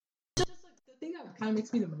thing that kind of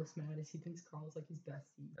makes me the most mad is he thinks Carl's like his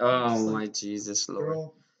bestie. Oh my Jesus Lord.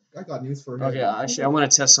 Girl, I got news for him. Okay, actually, I want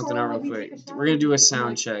to test something out real quick. We're gonna do a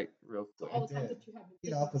sound check real So quick. all the times that you have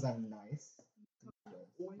You know, because I'm nice.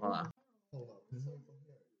 Wow. Hold up.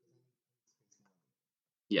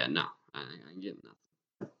 Yeah, no, I ain't getting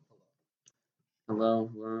nothing. Hello,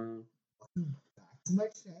 hello. Back to my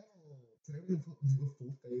channel. Today we're gonna do a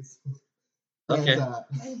full face. Okay.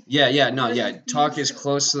 And, Yeah. Talk as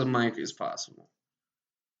close to the mic as possible.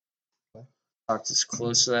 What? Talk as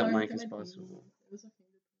close to that mic as possible. It was a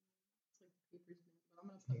finger painting. It's like paper's made, but I'm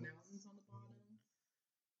gonna put mountains on the bottom.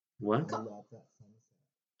 What? I love that sunset.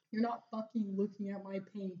 You're not fucking looking at my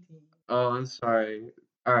painting. Oh, I'm sorry.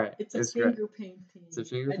 All right, It's a great. finger painting. It's a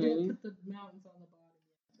finger I painting? didn't put the mountains on the bottom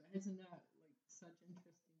yet, but isn't that like such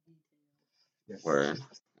interesting detail? Yes. Word.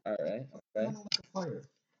 All right. It looks like a fire.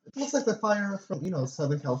 It looks like the fire from,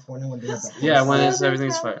 Southern California when they have that. Yeah, when it's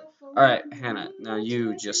everything's fire. All right, Hannah. Now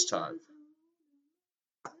you just talk.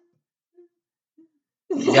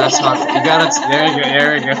 You gotta talk. You gotta.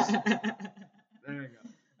 There we go. There we go.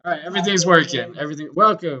 All right, everything's working.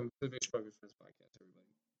 Welcome to the Bitch Poker Friends podcast, everybody.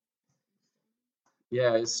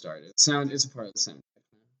 Yeah, it started. It's a part of the sound.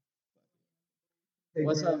 Hey,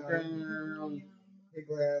 What's Graham. up, Graham? Hey,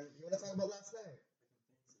 Graham. You want to talk about last night?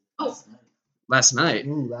 Oh, Last night.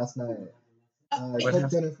 Ooh, last night. I What cooked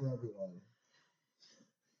happened? dinner for everyone.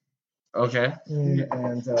 Okay.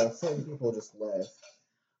 And certain people just left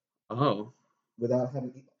Oh. without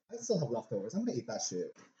having eaten. I still have leftovers. I'm gonna eat that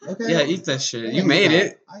shit. Okay. Yeah, eat that shit. I'm You gonna made eat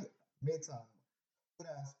it. that. I made some good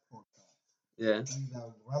ass pork chops. Yeah. These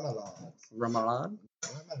are remoulade. Ramalad.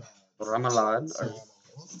 Remoulade. Ramalad. Some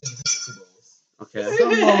roasted vegetables. Okay.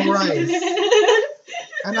 Some more rice.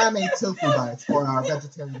 And I made tofu bites for our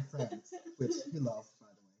vegetarian friends, which he loved, by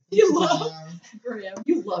the way. You love Graham.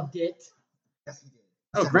 You loved it. Yes, he did.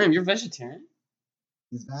 Oh, Graham, you're vegetarian?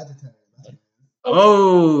 He's vegetarian.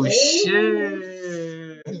 Oh,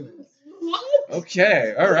 shit. Anyways, What?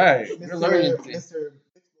 Okay, all right. You're learning things. Mr.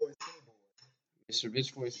 Bitch Boy Skinny Boy Mr.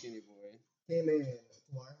 Bitch Boy Skinny Boy. came in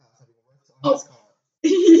to our house having worked on his car.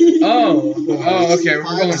 Oh, okay. We're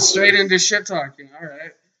going straight into shit talking. All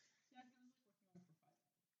right.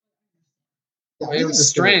 Yeah, It was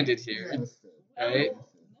stranded here, We understood. right? No, because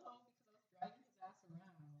I was driving his ass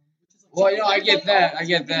around. Which is like, Well, I get that. oh, I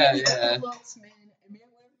get that. Yeah. Looks, man. And man,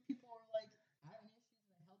 whenever people are like, I have issues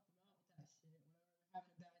and I help them out with that shit. Whenever they're having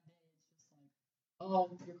a bad day, it's just like, oh,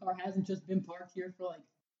 your car hasn't just been parked here for like a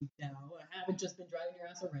week now. I haven't just been driving your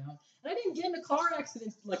ass around. And I didn't get in a car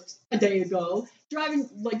accident like a day ago, driving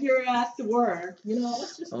like your ass to work.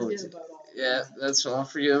 Let's just forget about all that. Yeah, that's all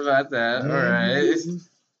for you about that. All right.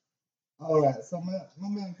 Alright, so my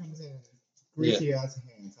man comes in, greasy ass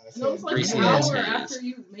hands. I It said, was like Greasy an ass hour hands. after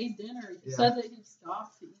you made dinner. You Yeah. said that he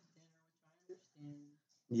stopped to eat dinner, which I understand.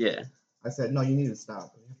 Yeah. I said, no, you need to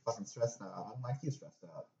stop. You're fucking stressed out. I'm like, you stressed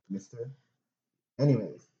out, mister.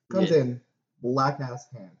 Anyways, comes in, black ass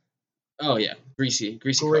hand. Oh, yeah. Greasy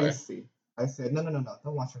car. Greasy. I said, no, don't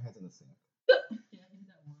wash your hands in the sink. Yeah, I did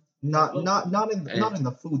that once. Not in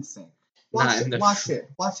the food sink. Wash it in the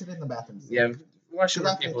bathroom sink. Yeah, wash Because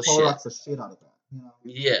other I can people's Clorox shit. the shit out of that,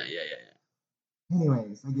 Yeah.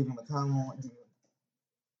 Anyways, I give him a towel.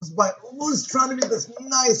 I was trying to be as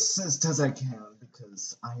nicest as I can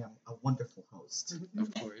because I am a wonderful host.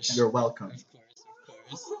 Of course. You're welcome. Of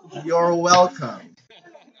course. You're welcome. I've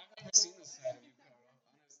never seen this side of you,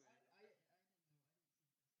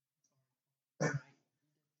 Carl.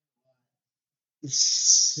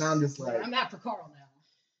 Now I'm just like, I'm after Carl now.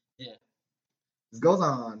 Yeah. this goes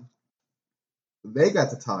on. They got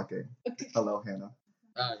to talking. Hello, Hannah.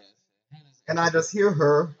 Oh, yes. And I just hear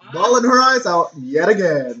her bawling her eyes out yet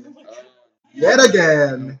again. Yet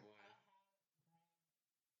again.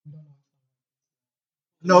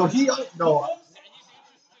 No.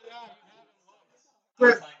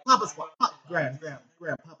 Papa Squat. Graham,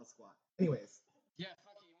 Papa Squat. Anyways. Yeah,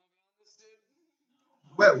 fuck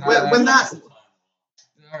you. When that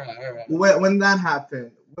All right. when that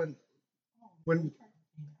happened, when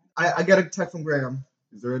I get a text from Graham,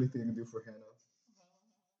 is there anything you can do for Hannah?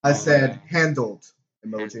 I said handled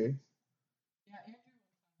emoji.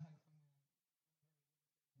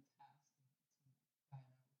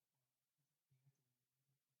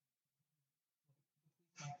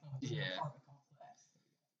 Yeah.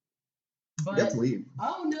 But, You have to leave.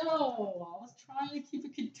 oh no, I was trying to keep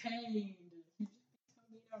it contained.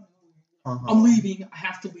 Uh-huh. I'm leaving. I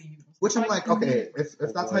have to leave. Which I'm like, okay, if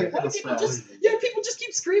that's how you feel stressed. People just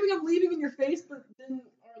keep screaming I'm leaving in your face, but then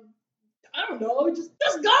I don't know, just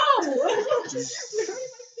go.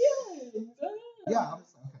 Yeah, I'm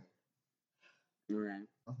just, okay.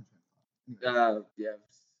 Right. Yeah.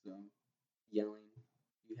 So yelling.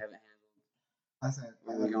 You haven't handled. I said.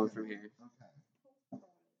 Where are we going from here? Okay.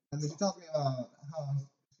 And then she tells me how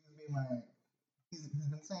she's being like he's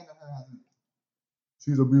been saying to her how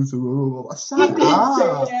she's abusive. Shut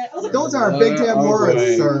up. Those are big damn words,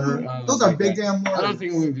 boy. sir. Oh Those my are big God. damn words. I don't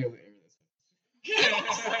think we'll be able to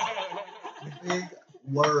Big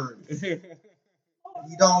words.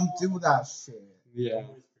 You don't do that shit. Yeah.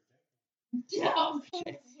 Yeah, wait a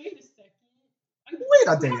second. Wait a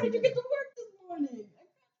How damn did you get minute. to work this morning? I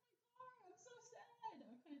crashed my car. I'm so sad. I had a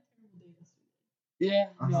terrible day yesterday. Yeah.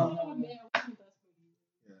 Uh-huh. Oh man, what's the best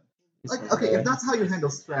way to Like, okay, if that's how you handle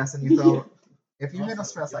stress and you throw, if you handle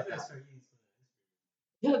stress like that,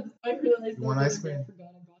 Yeah, I realized You want the ice other day I cream? forgot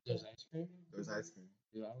I bought There's that. ice cream? there's ice cream.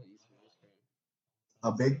 Yeah, I'll eat some ice cream.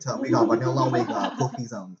 A big tub. We got vanilla, we got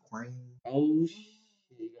cookies and cream. Oh, shit.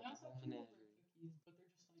 You I got also the have banana. cookies, but they're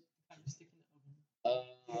just like kind of stick in the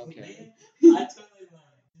oven. Okay.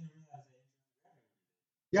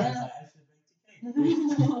 Yeah.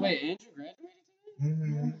 Wait, Andrew graduated today?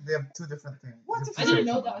 Mm-hmm. They have two different things. What? Two I didn't different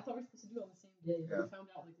know things. that. I thought we were supposed to do it on the same day, but Yeah. we found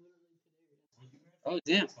out like literally today. Oh,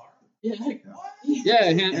 damn. Yeah. Like,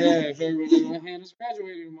 Yeah, if everyone Hannah's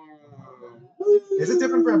graduating tomorrow. Is it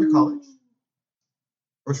different for every college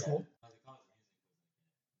or school?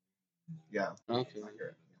 Yeah. Okay. I hear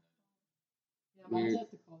it. Yeah, mine's at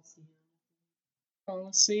the Coliseum.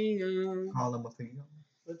 Coliseum. Coliseum.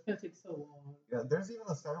 But it's gonna take so long. Yeah, there's even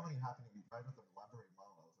a ceremony happening right at the library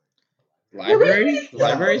mall. I was like, Library? Yeah.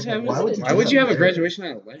 Libraries have it? Why would you Why do would that you have a there? graduation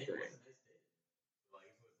at a library?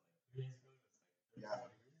 yeah.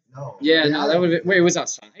 No. Yeah, They no, had- that would. Wait, it was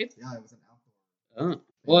outside? Yeah, it was an outdoor. Oh.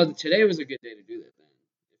 Well, today was a good day to do that then.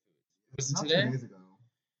 Was it Not today? 2 days ago.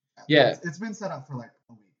 Yeah. It's been set up for like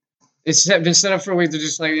a week. It's been set up for a week. They're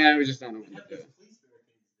just like, yeah, we just don't know what to do.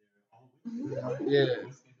 Yeah.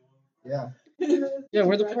 Yeah. Yeah,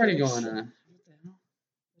 where'd the party going on?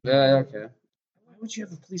 Okay. Why would you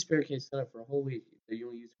have a police barricade set up for a whole week that you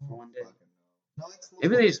only use it for one day? No, it's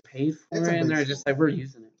Maybe they just paid for It's it a and big they're just school. like, we're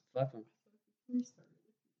using it. Fuck them.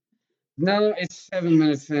 No, it's 7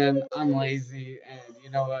 minutes in. I'm lazy, and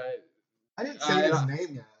you know what? I didn't say his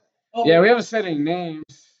name yet. Oh, Yeah, we haven't said any names.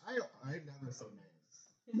 I never said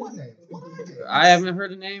names. What names? What are names? I haven't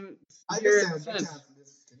heard a name. I here just said since.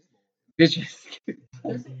 this. Did you?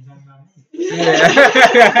 Yeah.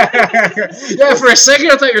 Yeah, for a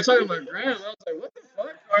second I thought you were talking about Graham. I was like, what the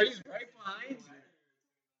fuck? Are you right behind you?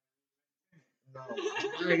 No.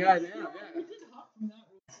 Oh my god, yeah.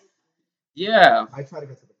 Yeah. I try to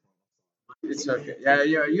get to the point. It's okay. Yeah,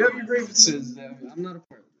 you have your grievances. I'm not a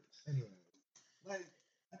part of this. Anyway, like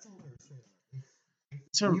that's all I was saying.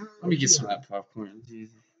 So, let me get some of that popcorn.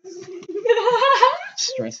 Jesus.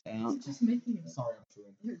 Stressed out. Just making it. Sorry, I'm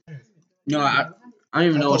chewing. No, I don't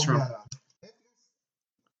even know what's wrong. I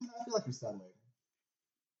feel like you're settling.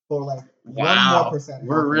 For like 1 more Wow. percent.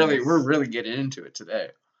 We're happiness. really getting into it today.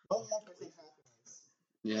 1 more percent happiness.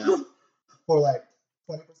 Yeah. For like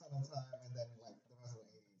 20% of the time, and then like the rest of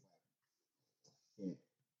the 80s, like shit.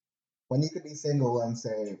 When you could be single and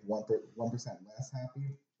say 1% less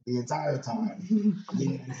happy the entire time. The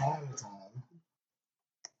entire time.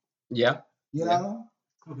 Yeah. You know?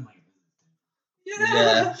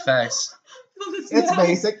 Yeah, facts. It's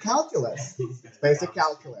basic calculus. It's basic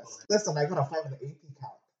calculus. Listen, I got a 5 in the AP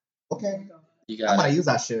calc. Okay? You I'm got gonna it. use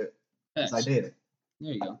that shit. Because I did it.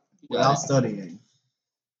 There you go. You Without got studying.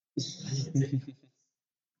 it.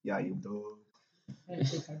 Yeah, you do. I didn't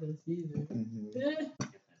think I could see either. Mm-hmm.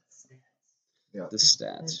 Yeah. The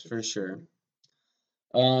stats, for sure.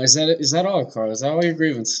 Is that all, Carl? Is that all your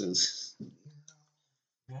grievances?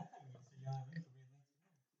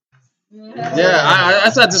 Yeah, I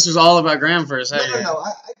thought this was all about Graham for a No, second.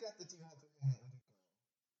 I get that you have to hang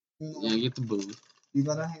out with your Yeah, get the boo. You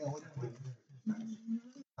gotta hang out with your no.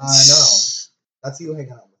 That's you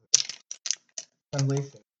hanging out with her.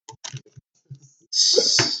 Translation.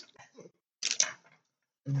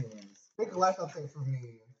 Anyways, big life update for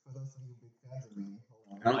me. For those of you big fans of me.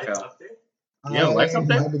 Hold on. Okay. You have a life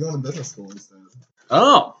update? I might be going to business school instead.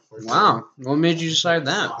 Oh, wow. What made you decide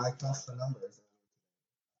that? I crushed the numbers.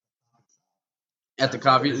 At the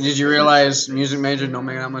coffee, did you realize music major don't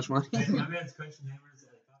make that much money?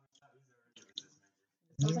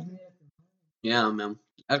 Mm-hmm. Yeah, man.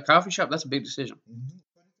 At a coffee shop, that's a big decision.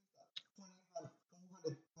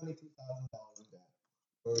 $22,000 in debt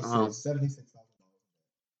versus Oh. $76,000.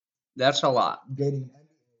 That's a lot. Getting an MBA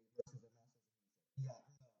versus a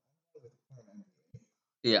master's.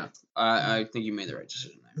 Yeah, I think you made the right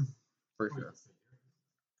decision there. For sure.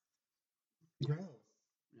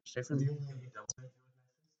 Stay for Do the you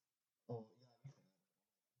oh, yeah.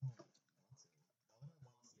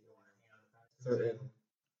 certain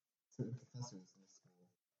professors in school.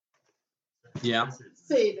 Yeah.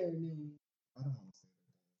 Say their name. I don't want to say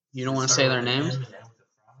You don't want to say their names?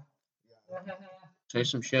 Yeah. Say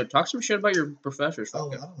some shit. Talk some shit about your professors. Oh,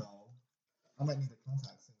 Fuck I it. don't know. I might need the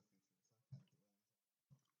contacts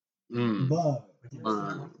in Mm. But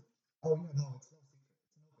Uh, oh yeah, no, it's no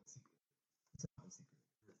secret. It's an open secret.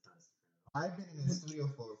 I've been in the studio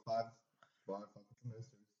for 5 fucking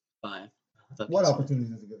semesters. 5. What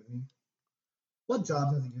opportunities has it given me? What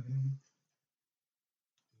jobs has it given me?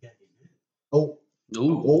 Oh,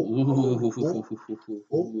 Ooh.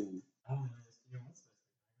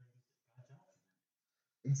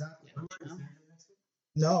 exactly.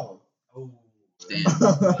 No.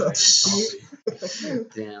 Damn. See?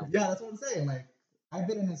 Damn. Yeah, that's what I'm saying. Like, I've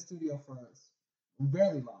been in the studio for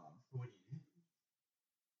very long.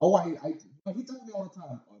 Oh, he tells me all the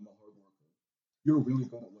time, I'm a hard worker. You're really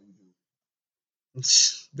good at what you do. I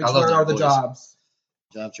Bitch, love where their are the voice. jobs?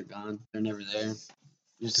 Jobs are gone. They're never there.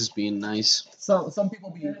 He's just being nice. So some people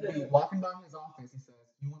be walking by his office. He says,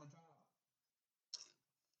 "You want a job?"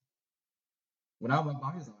 When I walk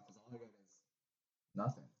by his office, all I get is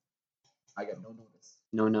nothing. I get no notice.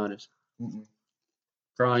 No notice. Mm-mm.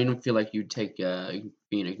 Girl, you don't feel like you take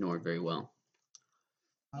being ignored very well.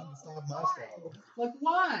 I'm the star of my show. Like,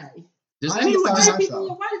 why? Does I'm anyone? sorry. Does, My People,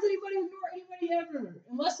 show. why does anybody ignore anybody ever?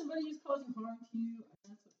 Unless somebody is causing harm to you. I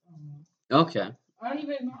don't know. okay. I don't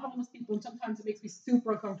even know homeless people, and sometimes it makes me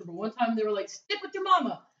super uncomfortable. One time they were like, "Stick with your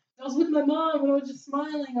mama." I was with my mom, and I was just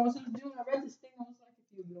smiling. I was just doing. I read this thing. I was like, "If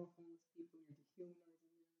you ignore homeless people, you're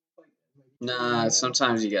human." Nah,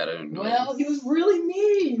 sometimes you gotta ignore them. Well, he was really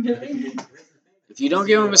mean. If you don't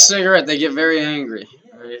give them a cigarette, they get very angry,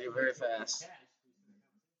 very fast.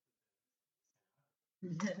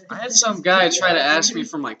 I had some guy try to ask me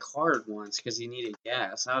for my card once because he needed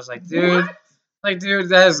gas. I was like, dude,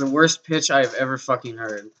 that is the worst pitch I've ever fucking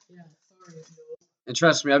heard. Yeah, sorry. And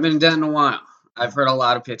trust me, I've been in Denton a while. I've heard a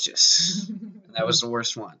lot of pitches. And that was the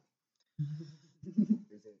worst one.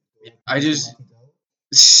 I just.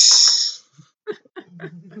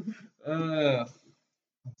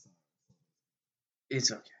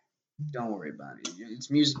 It's okay. Don't worry about it. It's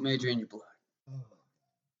music major in your blood.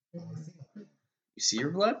 You see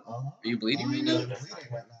your blood? Are you bleeding right now?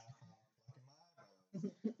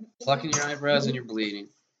 Plucking your eyebrows and you're bleeding.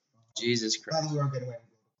 Jesus Christ.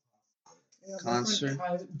 Concert.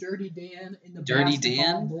 Dirty Dan in the Dirty Basketball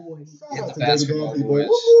Dan? Boys. In the Basketball Boys.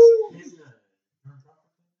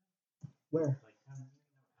 Where?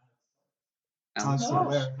 Alex. No.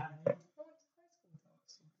 Where?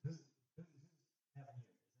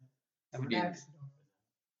 How many years?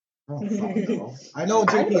 I know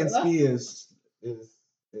JP and Ski is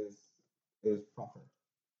proper.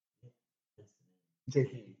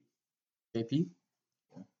 JP?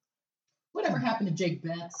 Whatever happened to Jake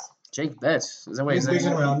Betts? Jake Betts. Is that what He's he's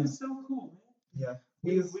sticking around. It's so cool, man.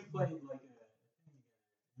 Yeah. We played like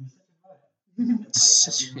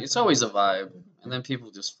It's always a vibe. And then people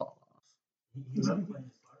just fall off. he loved playing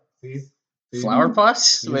his part. See? Flower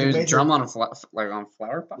pots? Music Wait, major. drum on a on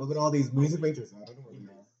flower pots? Look at all these music majors. I don't know where they are.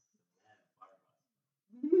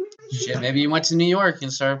 Shit, maybe you went to New York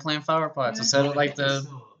and started playing flower pots Yeah. instead of like the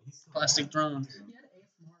He's still plastic drums.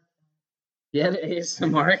 He had ASMR. You had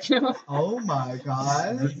ASMR account? Oh my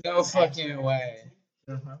god. No fucking way.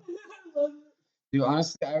 Uh-huh. Dude,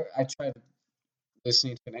 honestly, I tried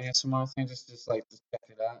listening to an ASMR thing just check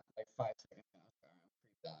it out. Like 5 seconds.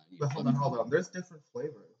 But hold on. There's different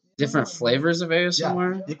flavors. Different flavors of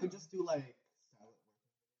ASMR? Yeah, you could just do like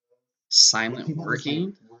Silent people just, working?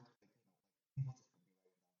 like, work.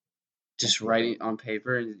 Just writing on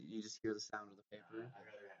paper and you just hear the sound of the paper.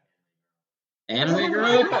 Anime girl?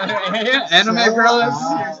 Anime girl?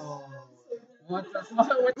 Wow. What the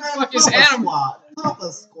fuck is anime?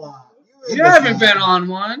 Papa Squat. You haven't been on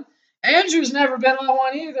one. Andrew's never been on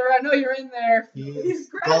one either. I know you're in there. He's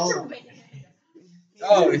graduating.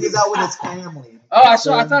 Oh, he's out with his family. Oh, I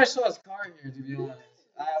thought I saw his car here, to be honest.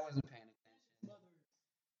 I wasn't paying attention.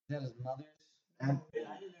 Is that his mother's? And I didn't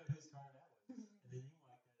know whose car that was. And then you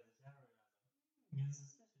walked out of the shower and I was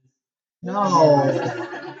like,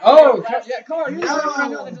 no. Oh, yeah, car. You're the No. only one I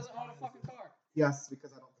know that doesn't own a fucking car. Yes,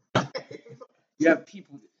 because I don't. You have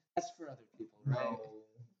people. That's for other people, right? No.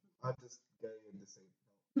 I'm just gay and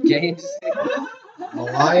disabled. Gay and disabled? No,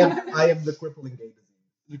 I am the crippling gay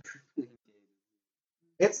disease.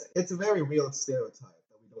 It's a very real stereotype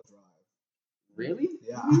that we don't drive. Really?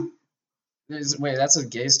 Yeah. Wait, that's a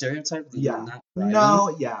gay stereotype? That Yeah. you're not driving?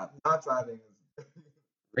 No, yeah, not driving.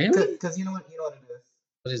 Really? Because you know what it is.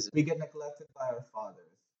 What is it? We get neglected by our fathers,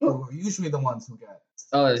 who are usually the ones who get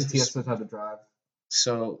Oh, to teach us how to drive.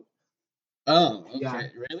 so. Oh, okay. Yeah.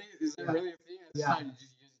 Really? Is that Yeah. really a thing? I Yeah. thought you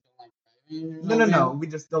just don't like driving or No, no, no. something? We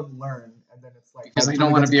just don't learn, and then it's like Because by they the time don't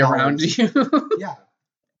we want to get be around college- you. Yeah.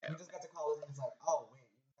 We just got to college, and it's like, oh wait,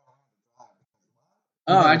 you don't know how to drive.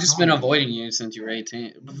 Oh, You I've never just taught been me. avoiding you since you were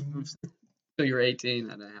 18. Mhm. Till you were 18,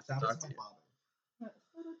 I didn't have to Shout out talk to to my you. father.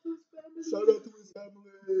 Shout out to his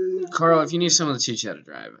family. Carl, if you need someone to teach you how to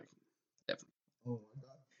drive, Oh my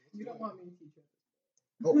god. You don't want me to teach you.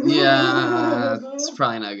 Oh, yeah, it's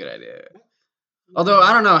probably not a good idea. Although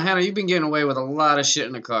I don't know, Hannah, you've been getting away with a lot of shit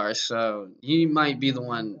in the car, so you might be the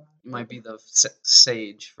one. You might be the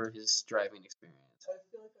sage for his driving experience. I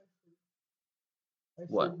feel like I should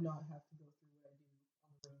What? not have to go through what I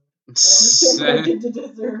do on the road. I don't think I get to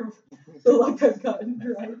deserve the luck I've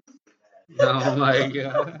gotten right. Oh my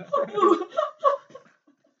god.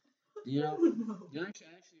 You know,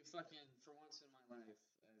 actually fucking, for once in my life,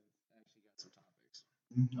 I've actually got some topics.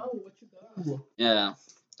 Mhm. Oh, what you got? Yeah,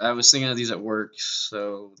 I was thinking of these at work,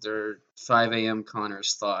 so they're 5 a.m.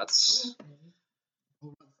 Connor's thoughts.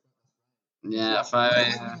 Yeah, 5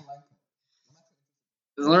 a.m.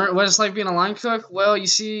 Learn what it's like being a line cook. Well, you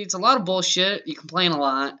see, it's a lot of bullshit. You complain a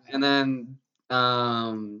lot, and then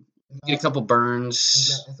get a couple burns.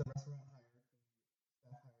 Is a restaurant hierarchy?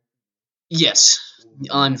 Yes,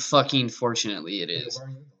 unfucking fortunately, it is. Where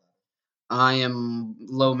are you? I am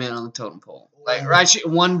low man on the totem pole. Like,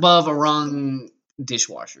 actually, one above a rung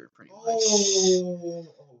dishwasher, pretty much. Oh.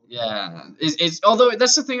 Yeah, it's although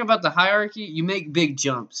that's the thing about the hierarchy. You make big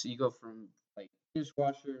jumps. You go from like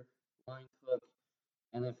dishwasher, line cook,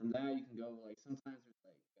 and then from that you can go like sometimes there's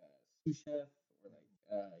like sous chef or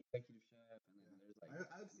like executive chef, and then there's like.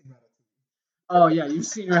 I've seen Ratatouille. Oh yeah, you've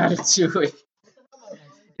seen Ratatouille.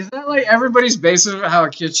 Is that like everybody's basis of how a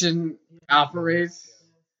kitchen operates?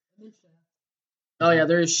 Oh yeah,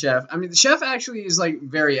 there is chef. I mean, the chef actually is like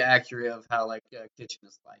very accurate of how like a kitchen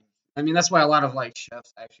is like. I mean, that's why a lot of like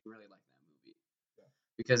chefs actually really like that movie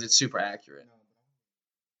because it's super accurate.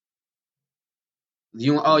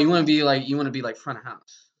 You want to be like front of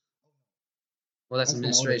house. Well, that's That's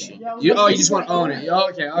administration. Yeah, I was You gonna say, just you want to wanna own own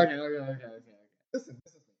it. it. Okay. Listen.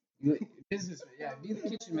 Business, yeah, be the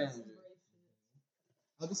kitchen manager.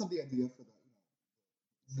 I'll just have the idea for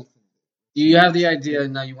that. You have the idea,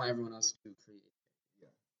 and now you want everyone else to create.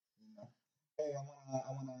 Hey,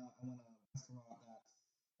 I want a restaurant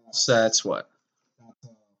So that's what.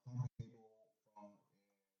 that's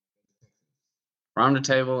Farm to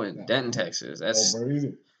table in Denton, Texas. That's very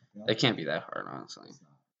easy. It can't be that hard, honestly.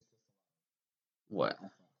 What?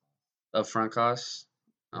 Upfront costs?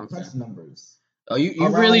 Okay. Crunch numbers. Oh, you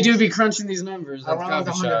Around- really do be crunching these numbers at the Around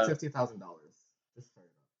coffee shop. $150,000. Just straight up.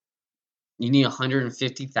 You need Yeah,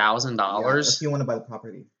 $150,000. if you want to buy the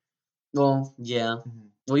property. Well, yeah. Mhm.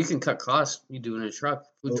 Well, you can cut costs. You do it in a truck,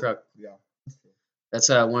 food truck. Yeah, that's true. That's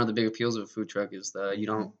one of the big appeals of a food truck is you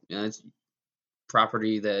don't it's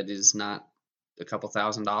property that is not a couple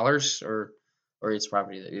 $1,000s or it's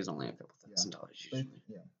property that is only a couple $1,000s usually.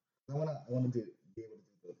 Yeah, I want to be able to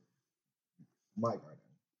do my garden.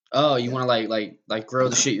 Oh, you want to like grow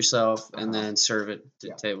the shit yourself and then serve it to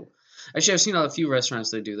the table. Actually, I've seen a few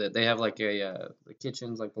restaurants that do that. They have like the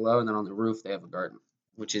kitchens like below, and then on the roof they have a garden,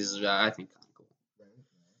 which is I think kind of cool.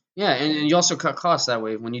 Yeah, and you also cut costs that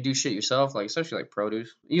way when you do shit yourself, like especially like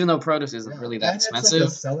produce. Even though produce isn't really that expensive. Like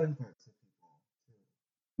a selling part to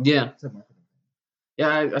people. Yeah. It's a marketing thing.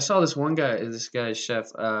 Yeah, I saw this one guy, this guy's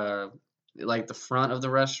chef. Like the front of the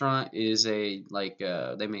restaurant is they make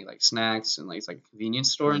like snacks and like it's like a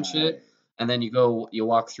convenience store and shit. And then you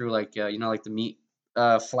walk through like like the meat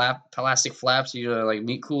plastic flaps, like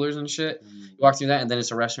meat coolers and shit. You walk through that, and then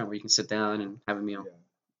it's a restaurant where you can sit down and have a meal.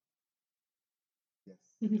 Yes.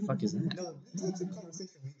 What the fuck is that? No, it's a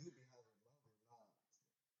conversation we do be having.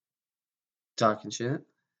 Talking shit.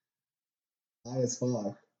 High as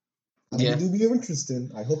fuck. Yeah. I do be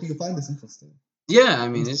interesting. I hope you find this interesting. Yeah, I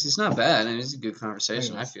mean it's not bad, and it's a good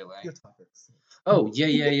conversation. I feel like. Your topics. Oh yeah.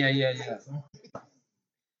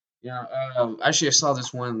 Yeah. Actually, I saw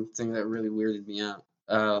this one thing that really weirded me out.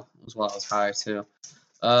 It was while I was high too.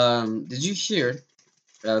 Did you hear?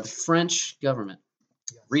 The French government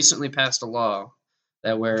recently passed a law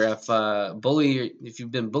that where if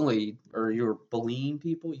you've been bullied or you're bullying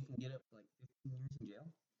people, you can get up to like 15 years in jail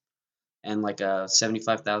and like a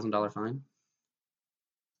 $75,000 fine.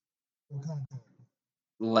 What kind of thing?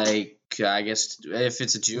 Like I guess if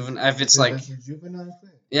it's a juvenile, if it's like That's a juvenile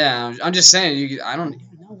thing. yeah, I'm just saying I don't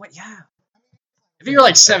even know what. Yeah, if you're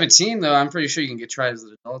like 17 though, I'm pretty sure you can get tried as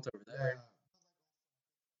an adult over there.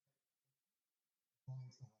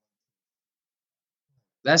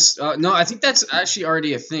 That's no, I think that's actually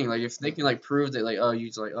already a thing. Like if they can like prove that like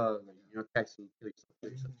you texting, kill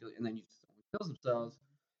yourself, and then you just kills themselves,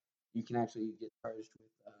 you can actually get charged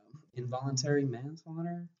with involuntary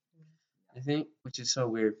manslaughter, I think, which is so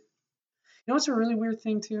weird. You know what's a really weird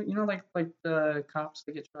thing too? You know, like the cops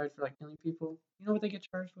that get charged for like killing people. You know what they get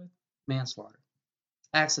charged with? Manslaughter,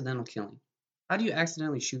 accidental killing. How do you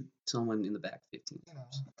accidentally shoot someone in the back 15 You know,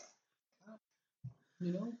 times?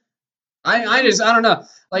 You know? I don't know.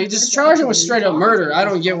 Like just charge them with straight up murder. I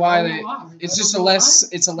don't get why they. It's just a less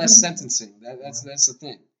sentencing. That's the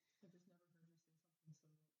thing.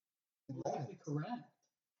 Correct.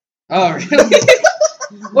 Oh really?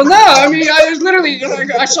 Well, no. I mean, I was literally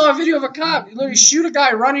like, I saw a video of a cop literally shoot a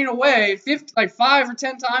guy running away 5 or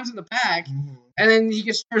 10 times in the back, mhm. and then he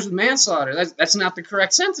gets charged with manslaughter. That's not the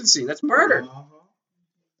correct sentencing. That's murder.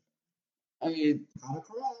 I mean, Kinda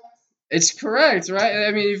correct. it's correct, right?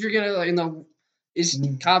 I mean, if you're gonna like, is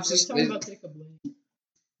cops Are you just talking about Jacob Blake?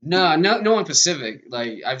 no one Pacific.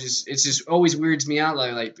 Like it's just always weirds me out.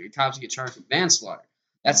 Like the cops get charged with manslaughter.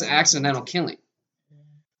 That's an accidental killing.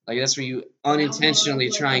 Like that's where you unintentionally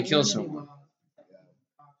try and kill someone.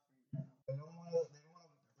 They don't want to break the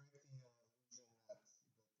illusion that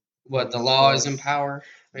What the police law is force- in power,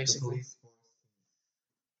 the basically. police force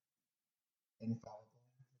is infallible.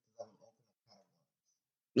 That would open a can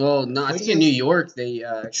of worms. Well, no, I Which think in New is- York they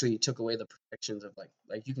actually took away the protections of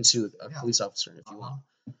like you can sue a Yeah. police officer if you want.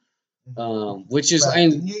 Mhm. Which is But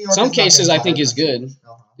in New York some is not cases the I think entire is good. country.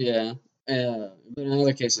 Uh-huh. Yeah. But in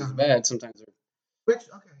other cases it's bad. Sometimes they're Which, okay,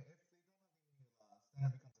 if they don't have any laws, then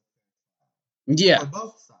it becomes a fair trial. yeah, For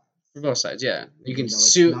both sides. for both sides. Yeah, you can Even though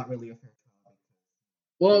sue. It's not really a fair trial.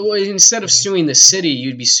 Well, instead of Yeah. suing the city,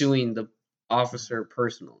 you'd be suing the officer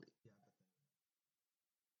personally.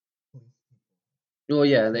 Well,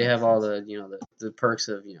 yeah, they have all the the perks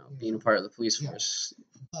of being a part of the police Yeah. force.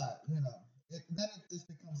 But, then it just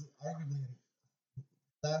becomes arguably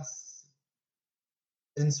less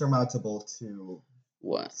insurmountable to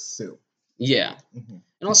What? sue. Yeah, Mm-hmm.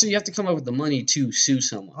 and also you have to come up with the money to sue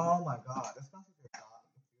someone. Oh my god, especially if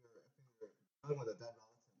you're dealing with a dead relative.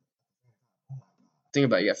 Oh my god. Think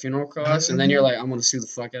about it, you got funeral costs, and then you're like, I'm gonna sue the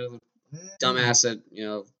fuck out of the dumbass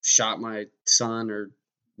that shot my son or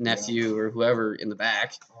nephew or whoever in the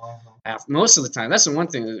back. Most of the time, that's the one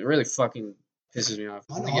thing that really fucking pisses me off.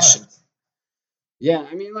 Unarmed. Yeah,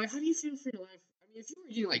 I mean, like, how do you feel for your life? I mean, if you were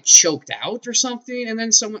getting like choked out or something, and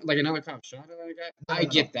then someone like another cop shot another guy, I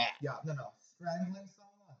get that. Yeah, no. Strangling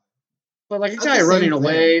someone. But like a That's guy the running same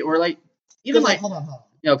away, thing. or like even like Hold on.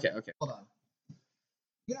 yeah, okay. Hold on.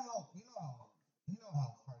 You know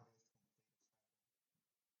how hard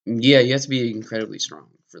it is. Yeah, you have to be incredibly strong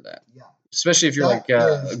for that, Yeah. especially if you're That like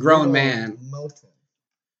a is grown real man. Motive.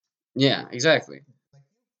 Yeah, exactly. Like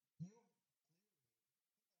you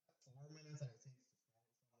 4 minutes and it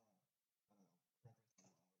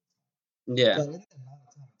takes Yeah, but in the amount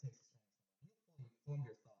of time it takes to you formed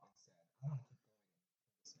your thought and said, I want to keep going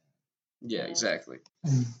with this man. yeah, exactly.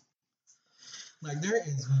 Like there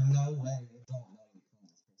is no way you don't know you killed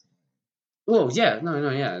this person. Well, yeah, no,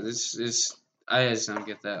 yeah. This is I just don't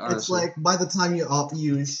get that. Honestly, It's like by the time you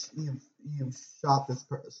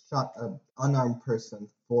shot an unarmed person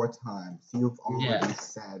 4 times, you've already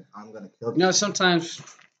said, I'm gonna kill this. Sometimes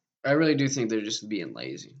I really do think they're just being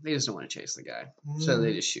lazy. They just don't want to chase the guy, so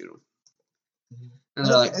they just shoot him. And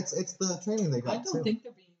they're like, it's the training they I got don't too. think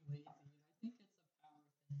they're being lazy. I think it's a power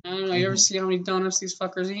thing. I don't know. You ever see how many donuts these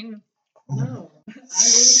fuckers eating? No, I really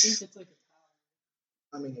think it's like a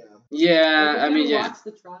power. I mean, yeah. Yeah, Like, I mean, you yeah, watch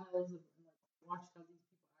the trials and watch how these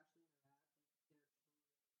people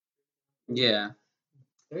actually yeah,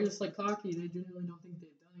 they're just like cocky. They genuinely don't think they've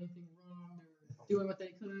done anything wrong. They're doing what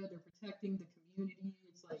they could. They're protecting the community.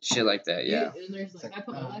 It's like shit like that. Yeah, And there's like, I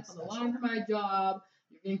put my life on the line for my job.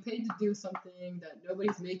 You're getting paid to do something that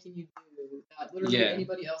nobody's making you do. That literally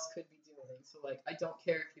anybody else could be doing. So like, I don't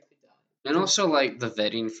care if you could die. and also like the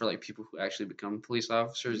vetting for like people who actually become police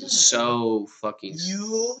officers is Yeah. so fucking.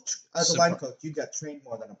 You, as a line cook, you get trained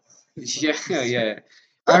more than a police officer. Yeah.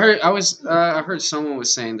 I heard someone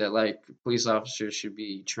was saying that like police officers should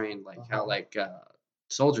be trained like how like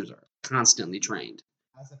soldiers are constantly trained.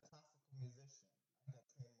 As a classical musician, I get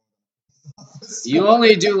trained more than a police officer. You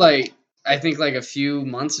only do like I think like a few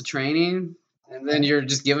months of training, and then you're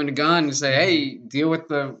just given a gun and say, hey, deal with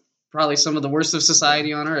the probably some of the worst of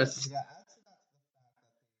society on earth. Yeah, actually, that's the fact that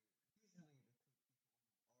they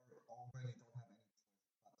usually already don't have any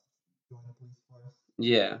choice but to join the police force.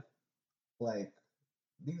 Yeah. Like,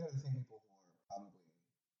 these are the same people who are probably,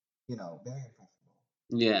 very impressionable,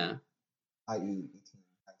 Yeah. i.e., 18,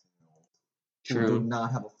 19-year-olds, who True. do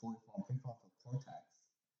not have a fully formed prefrontal cortex,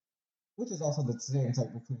 which is also the same type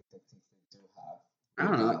of prefrontal cortex they do have. I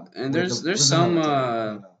don't know. And with there's the some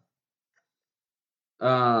military,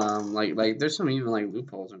 Like there's some even like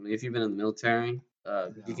loopholes. I mean, if you've been in the military,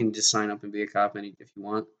 you can just sign up and be a cop if you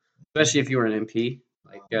want, especially if you were an MP.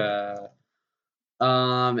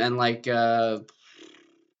 And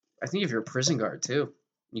I think if you're a prison guard too,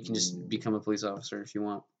 you can just become a police officer if you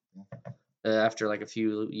want. After like a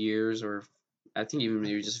few years, or I think even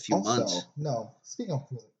maybe just a few months. No, speaking of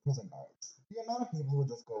prison guards, the amount of people who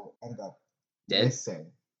just end up Dead?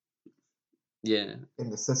 missing Yeah. in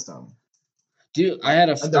the system. Dude, I had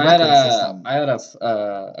a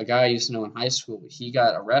guy I used to know in high school. He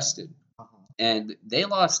got arrested, and they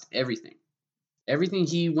lost everything. Everything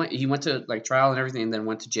he went to like trial and everything, and then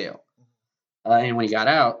went to jail. And when he got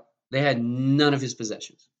out, they had none of his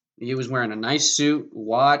possessions. He was wearing a nice suit,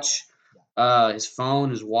 watch, his phone,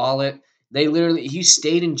 his wallet. He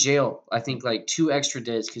stayed in jail. I think like 2 extra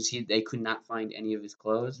days because they could not find any of his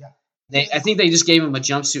clothes. Yeah. I think they just gave him a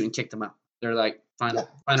jumpsuit and kicked him out. They're like, find a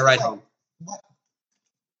ride home. What?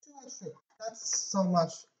 That's so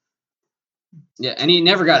much. Yeah, and he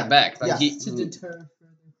never got it back. Like to deter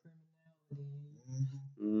further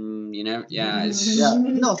criminality.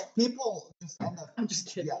 No, people just end up. I'm just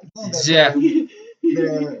kidding.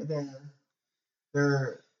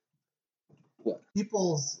 Their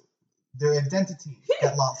people's their identity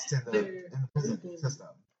get lost in the prison system.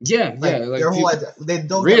 Yeah, their whole they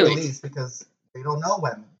don't get released because they don't know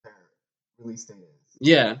when their release date is.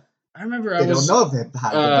 Yeah, I remember they don't know if they've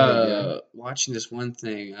had watching this one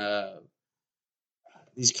thing.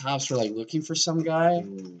 These cops were like looking for some guy,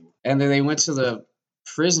 and then they went to the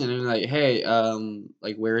prison and like, hey,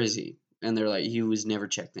 like where is he? And they're like, he was never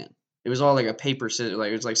checked in. It was all like a paper,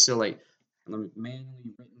 like it was like still like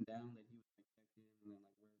manually written down that he was checked in, and then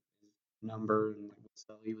like where his number and like what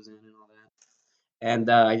cell he was in and all that. And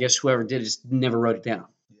I guess whoever did it just never wrote it down.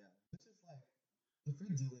 Yeah, which is like if you're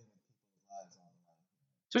dealing with people's lives online,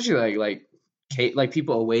 especially like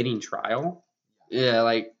people awaiting trial. Yeah,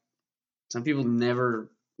 like some people never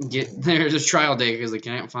get there to trial day because they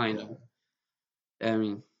can't find them. I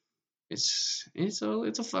mean, it's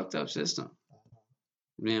a fucked up system.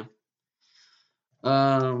 Yeah.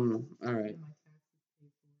 All right.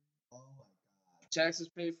 Taxes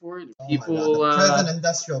paid for it. People. The prison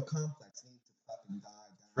industrial complex needs to fucking die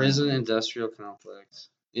down. Prison industrial complex.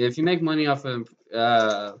 Yeah, if you make money off of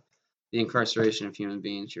the incarceration of human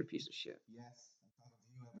beings, you're a piece of shit. Yes, I'm talking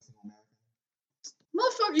to you, every single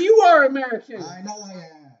American. Motherfucker, you are American. I know I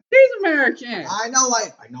am. He's American. I know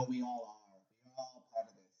we all are. We're all part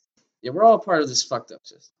of this. Yeah, we're all part of this fucked up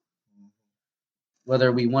system.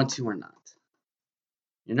 Whether we want to or not.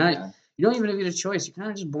 You're not. Yeah. You don't even get a choice. You're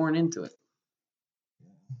kind of just born into it.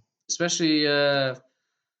 Yeah. Especially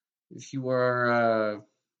if you are,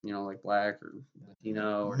 like black or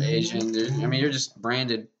Latino or Asian. I mean, you're just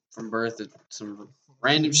branded from birth to some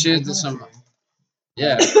random shit to some.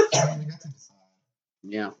 Yeah.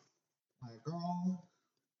 Yeah. Like, girl.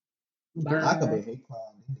 I could be hate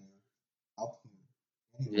crime. Help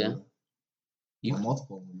you. Yeah. For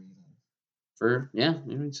multiple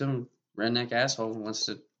reasons. Some redneck asshole wants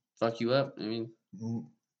to fuck you up. I mean,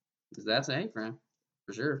 that's a hate crime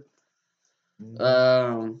for sure.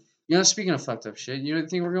 Speaking of fucked up shit, you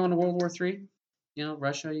think we're going to World War III?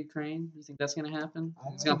 Russia, Ukraine. You think that's gonna happen?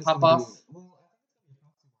 It's gonna pop off.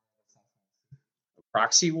 A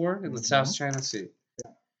proxy war in the South China Sea.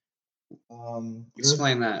 Yeah.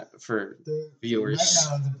 Explain that for viewers.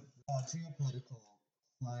 Right now, the geopolitical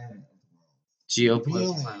climate of the world.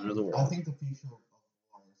 Geopolitical climate of the world. I think the future of war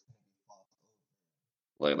is going to be fought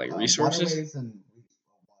over. Like resources? Waterways and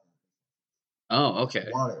water. Oh, okay.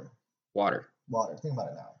 Water. Think about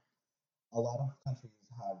it now. A lot of countries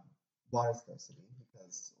have water scarcity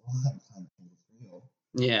because one, climate change is real.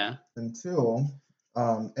 Yeah. And two,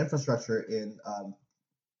 infrastructure in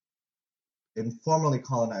formerly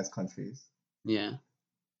colonized countries. Yeah.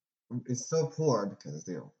 Is so poor because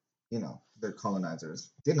their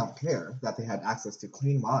colonizers did not care that they had access to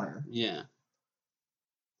clean water. Yeah.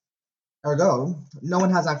 Ergo, no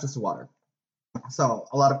one has access to water. So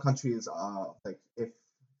a lot of countries,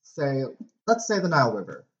 let's say the Nile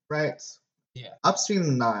River, right? Yeah. Upstream of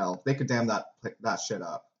the Nile, they could dam that shit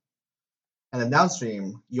up, and then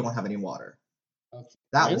downstream, you won't have any water. Okay.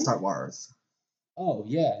 That will start wars. Oh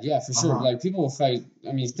yeah, for sure. Like people will fight.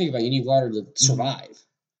 I mean, think about it, you need water to survive.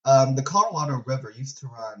 The Colorado River used to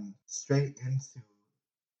run straight into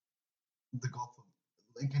the Gulf of,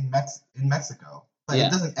 in Mexico, but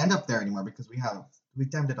it doesn't end up there anymore because we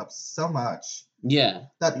dammed it up so much. Yeah.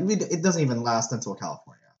 That it doesn't even last until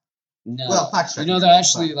California. No. Well, fact check. There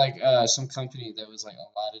actually some company that was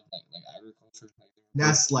allotted like agriculture.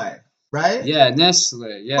 Nestle, right? Yeah,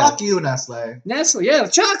 Nestle. Yeah. Fuck you, Nestle. Nestle, yeah, the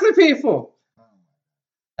chocolate people.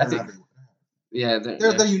 I They're think, everywhere. yeah, They're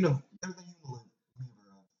yeah. the Unilever of food and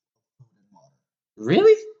water.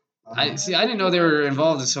 Really? Uh-huh. I didn't know they were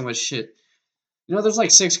involved in so much shit. You know, there's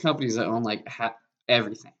like 6 companies that own like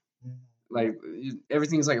everything. Mhm. Like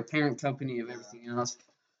everything's like a parent company of everything else,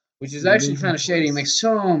 which is You're actually losing kind of shady. It choice. makes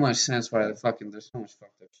so much sense why there's so much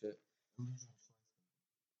fucked up shit.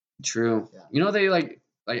 True. Yeah. You know they like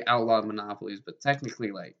outlawed monopolies, but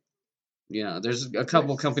technically like there's a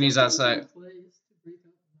couple companies outside.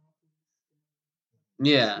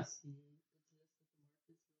 Yeah.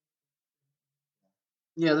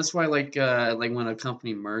 Yeah, that's why like when a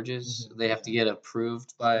company merges, Mhm, they have to yeah. get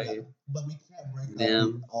approved by Yeah, but we can't break up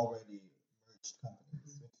them. the already merged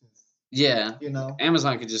companies, which is, Yeah. you know,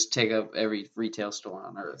 Amazon could just take up every retail store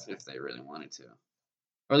on earth Yeah. if they really wanted to.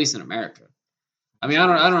 Or at least in America. I mean,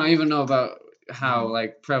 I don't even know about how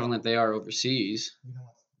like prevalent they are overseas. you know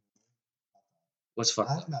What's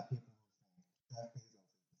fucked I've up? met people who think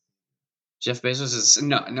Jeff Bezos is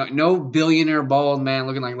no billionaire bald man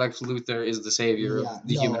looking like Lex Luthor is the savior yeah, of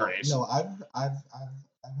the human race. no, I've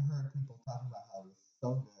heard people talking about how it's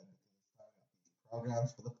so good because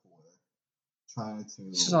programs for the poor, trying This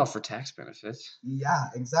is to all for tax benefits. yeah,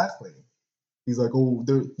 exactly. He's like,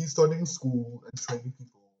 he's starting a school and training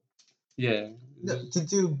people Yeah. to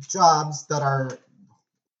do jobs that are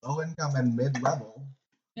low income and mid level.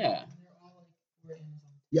 Yeah.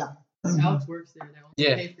 Yeah. Alex works there. They also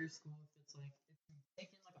Yeah. pay for your school. It's like if you take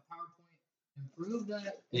in like a PowerPoint and prove that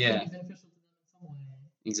it's Yeah. gonna be beneficial to them in some way.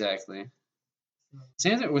 Exactly. So,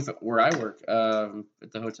 Same thing with where I work.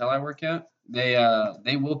 At the hotel I work at,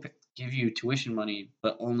 they will give you tuition money,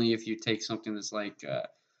 but only if you take something that's like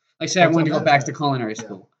say I wanted to go back to culinary Yeah.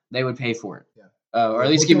 school, they would pay for it. Yeah. Or at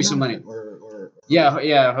least give me some money. Or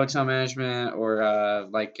Yeah, hotel management or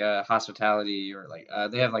hospitality or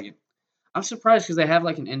they have like I'm surprised because they have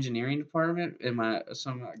like an engineering department. And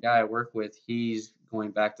some guy I work with, he's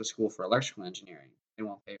going back to school for electrical engineering. They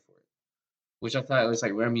won't pay for it, which I thought it was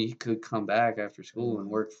like, I mean, he could come back after school and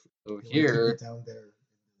work over here. down there.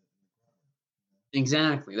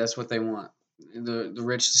 Exactly, that's what they want. The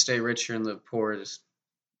rich to stay richer and the poor just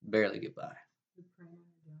barely get by.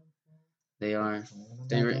 They are.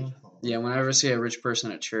 Yeah, whenever I see a rich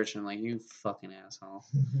person at church, I'm like, you fucking asshole,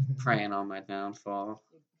 praying on my downfall.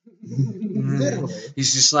 Literally.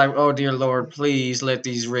 He's just like, oh dear Lord, please let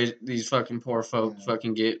these fucking poor folk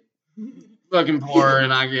fucking get fucking poorer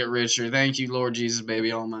and I get richer. Thank you, Lord Jesus,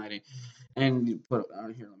 baby Almighty. And you put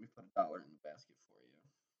here, let me put $1 in the basket for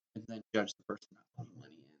you, and then judge the person not putting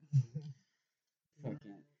money in.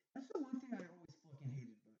 Fucking. That's the one thing I always fucking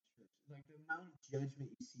hated about church. Like the amount of judgment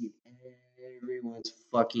you see in everyone's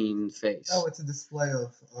fucking face. Oh, it's a display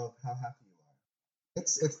of how happy you are.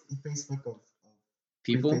 It's Facebook of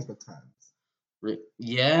people. Facebook times.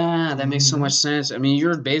 Yeah, that makes so much sense. I mean,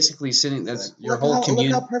 you're basically sitting. That's your whole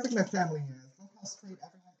community. Look how perfect my family is. Look how straight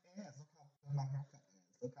everyone is. Look how good my haircut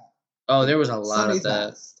is. Look how. Oh, there was a lot of that.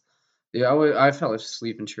 Best. Yeah, I fell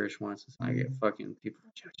asleep in church once. And I get fucking people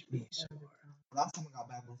judging me so hard. Last time I got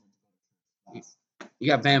bamboozled. You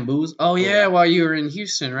got bamboozled? Oh yeah, while you were in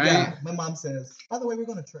Houston, right? Yeah. My mom says, by the way, we're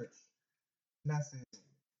going to church. And I said,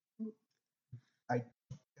 I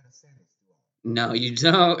gotta say this. No, you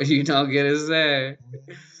don't. You don't get a say.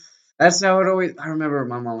 That's how it always. I remember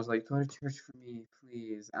my mom was like, "Go to church for me,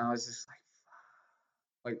 please." And I was just like,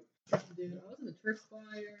 dude, I was in the church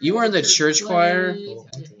choir. You were in the church choir?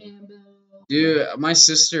 Handbell. Dude, my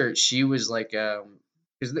sister, she was like,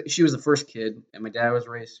 because she was the first kid, and my dad was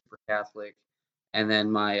raised super Catholic, and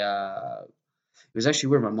then it was actually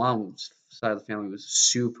weird. My mom's side of the family was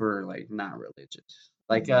super like not religious.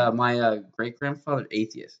 Like my great grandfather,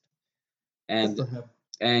 atheist. And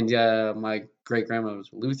my great grandmother was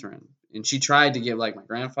Lutheran, and she tried to get like my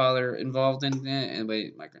grandfather involved in it, and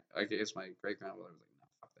I guess my great grandmother was like,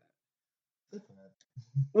 no, fuck that.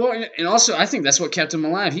 Well, and also I think that's what kept him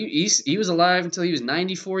alive. He was alive until he was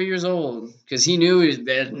 94 years old because he knew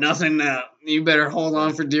there's nothing now. You better hold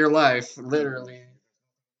on for dear life, literally.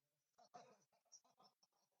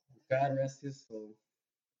 God rest his soul.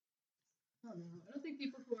 I don't think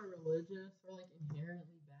people who are religious are like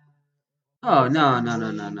inherently bad. Oh no.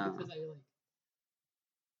 Because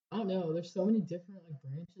I don't know. There's so many different like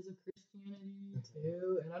branches of Christianity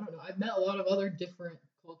too, and I don't know. I've met a lot of other different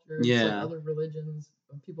cultures, like other religions,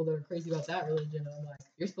 of people that are crazy about that religion, and I'm like,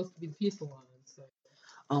 you're supposed to be the peaceful one. So.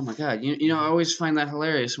 Oh my God, you know I always find that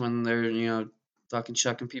hilarious when they're fucking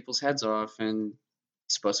chucking people's heads off, and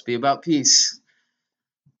it's supposed to be about peace,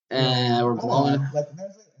 and we're blowing.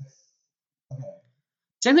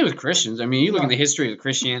 Same thing with Christians. I mean, you look at the history of the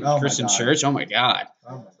Christian Church. Oh my God.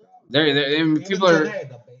 People are.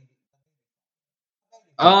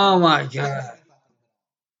 Oh my god. That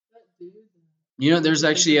dude. You know, there's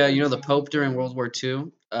actually, the Pope during World War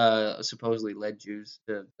II, supposedly led Jews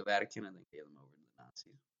to the Vatican and then gave them over to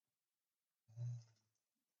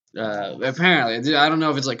the Nazis. Apparently, I don't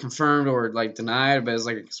know if it's like confirmed or like denied, but it's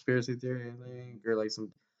like a conspiracy theory, I think, or like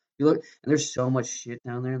some. You look, and there's so much shit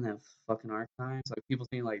down there in that fucking archives. Like people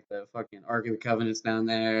think like the fucking Ark of the Covenant's down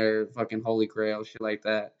there, fucking Holy Grail, shit like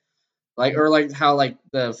that. Like or like how like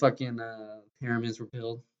the fucking pyramids were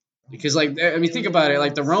built. Because like I mean, think about it.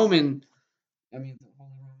 Like the Roman, I mean, the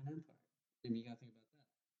Holy Roman Empire. I mean, you gotta think about that.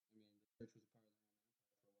 I mean, the church was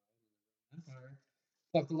part of the Roman Empire.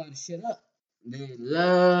 Fucked a lot of shit up. They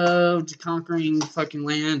loved conquering fucking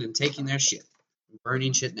land and taking their shit,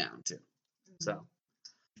 burning shit down too. So.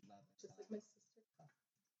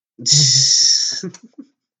 Just like my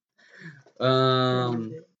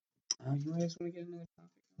sister. You guys want to get another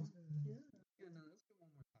topic? Yeah, no, let's get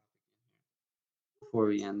one more topic before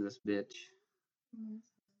we end this bitch.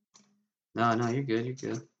 No, you're good. You're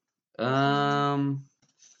good. Well,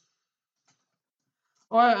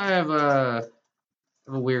 I have a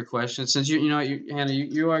weird question. Since Hannah,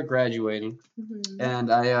 you are graduating,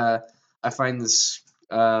 and I find this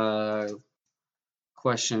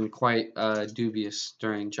question quite dubious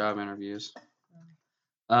during job interviews.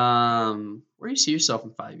 Where do you see yourself in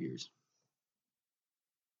 5 years?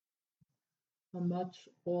 A much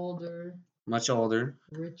older,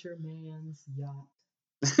 richer man's yacht.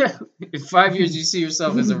 In 5 years, you see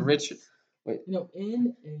yourself as a rich. Wait.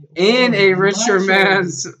 In a richer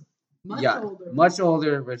man's much yacht. older. Much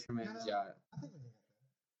older, richer man's yacht.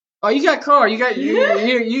 Oh, you got car. You got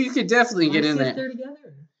you could definitely get in there.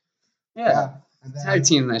 Together. Yeah. Tag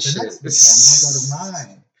team that shit. Next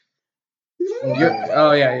weekend, we'll go to mine.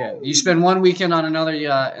 Oh yeah. You spend one weekend on another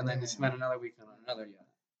yacht, and then you spend another weekend on another yacht.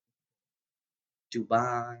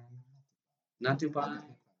 Dubai, not Dubai.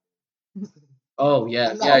 Oh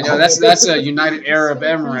yeah. No, that's a United Arab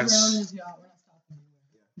Emirates.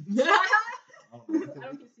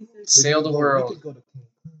 Sail the world.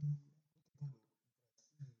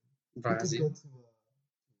 Brazil.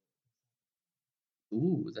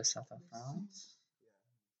 Ooh, the south of France.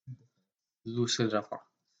 Lucille.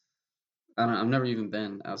 I've never even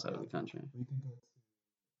been outside of the country.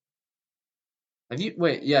 Have you?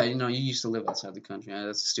 Wait, yeah, you used to live outside the country.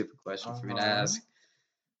 That's a stupid question for me to ask.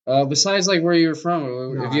 Besides, like, where you're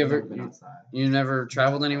from, have you ever? You never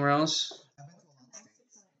traveled anywhere else?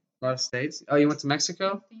 A lot of states. Oh, you went to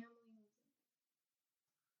Mexico?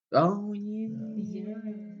 Oh yeah.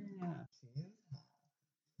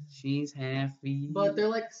 She's happy. But they're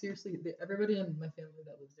like seriously, everybody in my family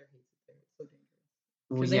that lives there hates it there. It's so dangerous.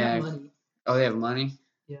 Well, Because they have money. Oh, they have money.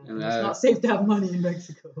 Yeah, and it's not safe to have money in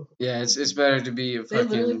Mexico. Yeah, it's better to be a They fucking.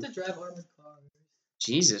 literally have to drive armored cars.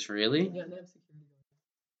 Jesus, really? Yeah, they have security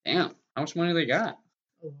guards. Damn, how much money they got?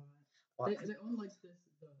 A lot. They own like the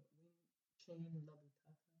chain level.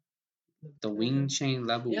 The wing chain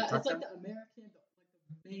level. Yeah, it's like the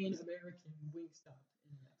main American wing stop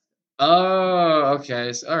in Mexico. Oh,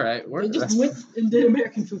 okay. So, all right. They just went and did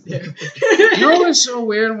American food there. You know what's so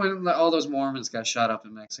weird when all those Mormons got shot up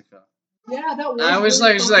in Mexico? Yeah, that was. I was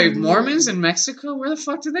really like Mormons in Mexico? Where the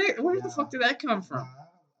fuck did that come from?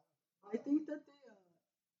 I think that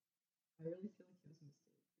I really feel like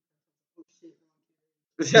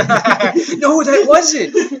it was a mistake. No, that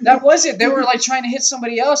wasn't. That wasn't. They were like trying to hit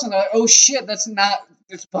somebody else, and they're like, "Oh shit, that's not.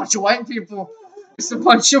 It's a bunch of white people. It's a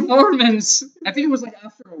bunch of Mormons." I think it was like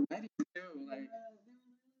after a wedding too. Like,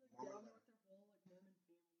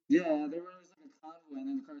 yeah, they were like a convoy, and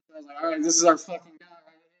then the cartel was like, "All right, this is our fucking guy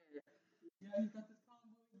right here."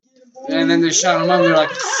 And then they shot him up. And they're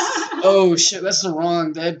like, "Oh shit, that's the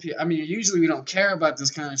wrong dead people." I mean, usually we don't care about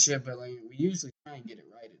this kind of shit, but like we usually try and get it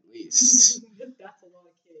right at least. That's a lot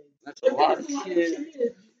of kids. That's a lot of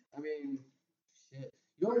kids. I mean, shit.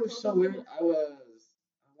 You know what was so weird? I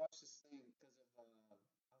watched this thing because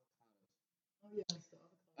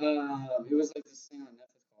of avocados. It was like this thing on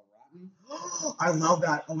Netflix called Rotten. I love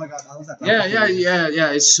that. Oh my god, I love that.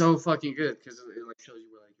 Yeah. It's so fucking good because it like shows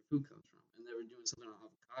you where like your food comes from, and they were doing something on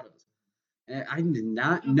avocados, and I did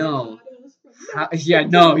not know. Yeah,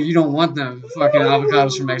 no, you don't want them fucking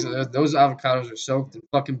avocados from Mexico. Those avocados are soaked in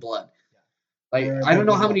fucking blood. Like I don't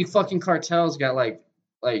know how many fucking cartels got like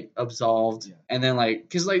absolved, and then like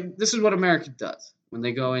because like this is what America does when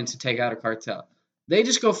they go in to take out a cartel. They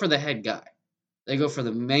just go for the head guy. They go for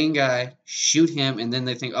the main guy, shoot him, and then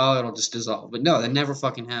they think, oh, it'll just dissolve. But no, that never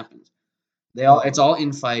fucking happens. It's all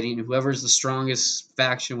infighting. Whoever's the strongest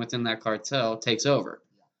faction within that cartel takes over,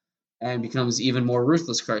 and becomes even more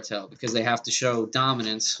ruthless cartel because they have to show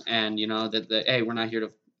dominance and that hey, we're not here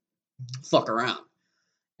to fuck around.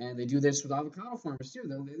 And they do this with avocado farmers too.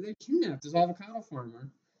 They kidnapped this avocado farmer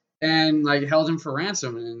and like held him for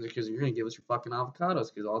ransom, and because you're gonna give us your fucking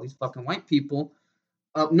avocados, because all these fucking white people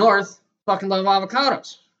up north fucking love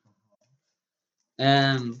avocados.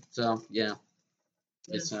 And so yeah,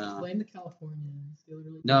 it's blame the Californians. They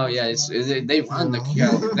literally no, give yeah, us they run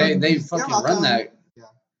they fucking run that. Yeah.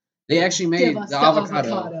 They actually made Give us the avocado.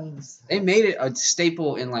 avocados. They made it a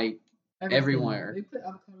staple in like Everything. everywhere. They put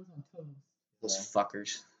avocados on toast. Those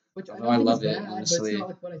fuckers. Which Although I I don't loved think it, is bad, but honestly. it's not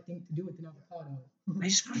like what I think to do with an avocado. They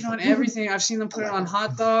just put it on everything. I've seen them put it on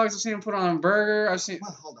hot dogs. I've seen them put it on burger. I've seen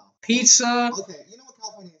Well, hold on. pizza, Okay, you know what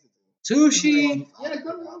California is to do? sushi. Yeah,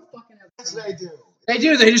 go to one fucking Yes, avocado. they do. They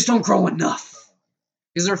do. They just don't grow enough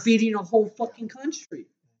because they're feeding a whole fucking country.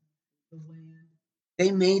 The land.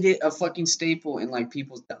 They made it a fucking staple in like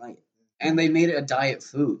people's diet, and they made it a diet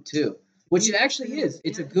food too, which it actually is.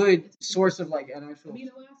 It's a good source of like an actual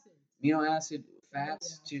amino acid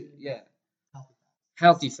fats too. Yeah,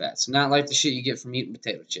 healthy fats, not like the shit you get from eating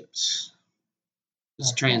potato chips.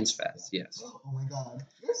 It's trans fats. Yes. Oh my god,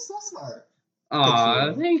 you're so smart.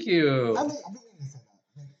 Aw, thank you. I've been meaning to say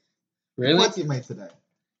that. Really? What you made today?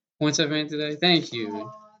 Points I've made today? Thank you. The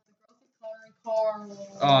girls are coloring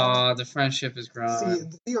cars. Aw, the friendship is See,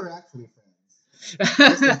 growing. we are actually friends. I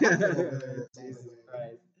Jesus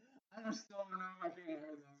Christ. just don't know if I can hear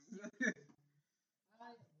this.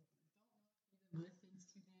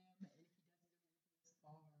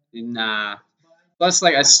 Nah. Plus,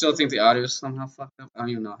 like, I still think the audio is somehow fucked up. I don't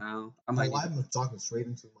even know how. I might. I'm talking straight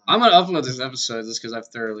into my. I'm gonna upload this episode just because I've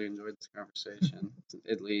thoroughly enjoyed this conversation,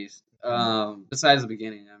 at least. Besides the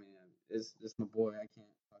beginning, I mean, it's my boy. I can't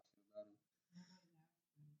talk about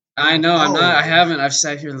him. I know. I'm not. I haven't. I've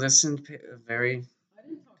sat here listened very.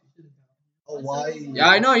 Oh, why? Yeah,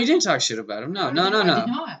 I know you didn't talk shit about him. No. I did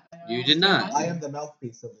not. You did not. I am the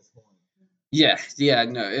mouthpiece of this horn. Yeah.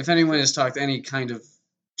 No. If anyone has talked any kind of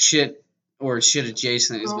shit or shit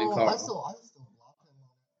adjacent, it's been I Carl. still block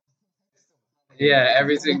him. Yeah,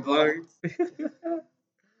 everything blocked.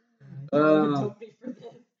 Well,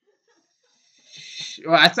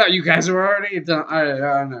 I thought you guys were already done. All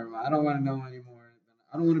right, never mind. I don't want to know anymore.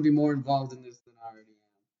 I don't want to be more involved in this than I already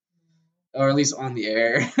am, or at least on the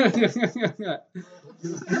air.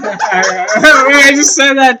 I just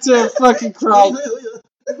said that to fucking Carl.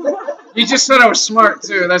 You just said I was smart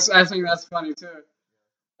too. I think that's funny too.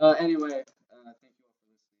 Anyway, thank you all for listening. I'm gonna cut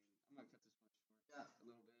this one short a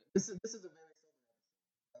little bit. This is a very.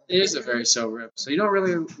 It is a very sober episode. You don't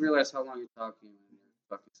really realize how long you're talking when you're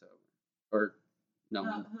fucking sober. Or, no.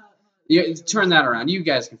 You turn that around. You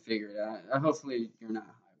guys can figure it out. Hopefully you're not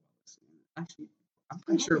high. Actually, I'm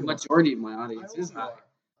pretty sure a majority of my audience is high.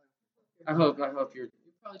 I hope you're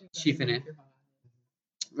chiefing it.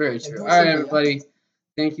 Very true. All right, everybody.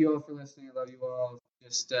 Thank you all for listening. I love you all.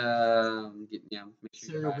 Just, make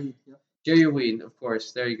sure you're high. Share your weed, of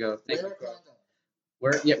course. There you go. Thank you.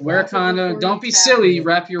 Wear a condom. Don't be silly.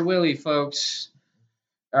 Wrap your willy, folks.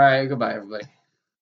 All right. Goodbye, everybody.